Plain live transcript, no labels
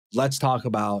let's talk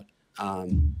about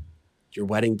your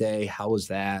wedding day. How was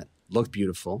that? Looked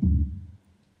beautiful.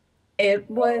 It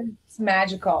was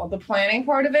magical. The planning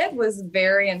part of it was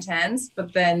very intense,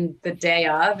 but then the day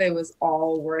of, it was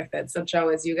all worth it. So Joe,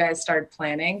 as you guys start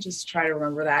planning, just try to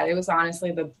remember that. It was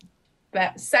honestly the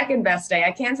second best day.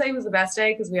 I can't say it was the best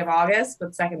day because we have August,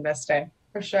 but second best day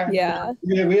for sure. Yeah.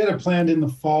 Yeah, we had it planned in the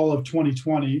fall of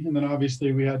 2020, and then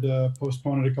obviously we had to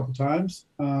postpone it a couple times.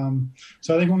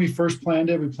 So I think when we first planned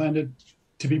it, we planned it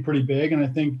to be pretty big. And I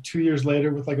think 2 years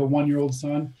later, with like a 1-year-old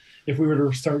son, if we were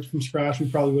to start from scratch, we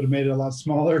probably would have made it a lot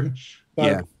smaller. But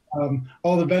Yeah.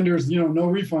 All the vendors, no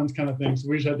refunds kind of thing. So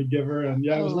we just had to give her. And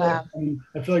yeah, it was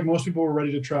I feel like most people were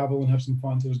ready to travel and have some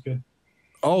fun. So it was good.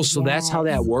 Oh, so that's how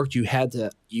that worked. You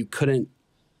couldn't,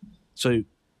 so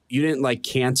you didn't like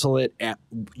cancel it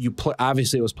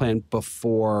obviously it was planned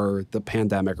before the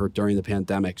pandemic or during the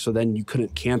pandemic. So then you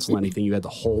couldn't cancel anything. You had to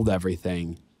hold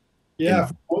everything.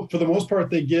 Yeah, for the most part,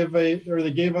 they gave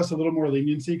us a little more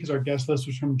leniency because our guest list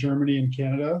was from Germany and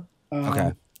Canada.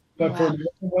 Okay. But for American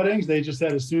weddings, they just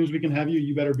said as soon as we can have you,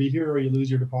 you better be here or you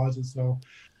lose your deposit. So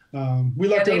we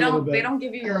lucked out a little bit. They don't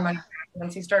give you your money back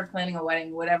once you start planning a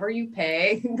wedding. Whatever you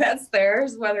pay, that's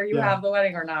theirs, whether you have the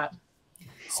wedding or not.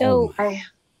 So,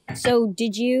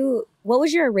 what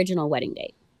was your original wedding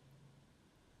date?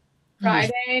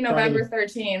 Friday, November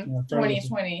 13th,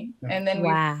 2020. Yeah. And then we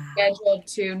scheduled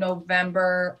to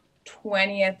November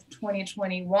 20th,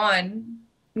 2021.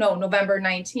 No, November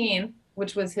 19th,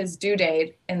 which was his due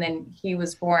date. And then he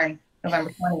was born November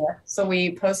 20th. So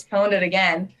we postponed it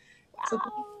again. So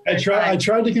I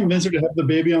tried to convince her to have the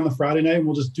baby on the Friday night and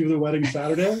we'll just do the wedding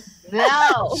Saturday.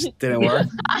 No. Didn't work?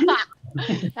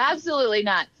 Absolutely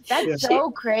not. That's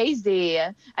so crazy.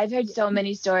 I've heard so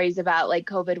many stories about like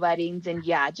COVID weddings and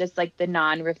just like the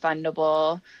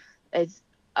non-refundable. It's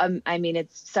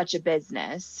it's such a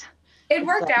business. It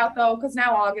worked out though, because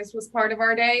now August was part of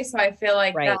our day. So I feel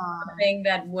like that's something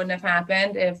that wouldn't have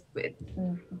happened if it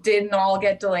didn't all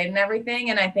get delayed and everything.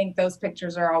 And I think those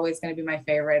pictures are always going to be my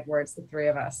favorite where it's the three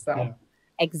of us. So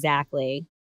exactly.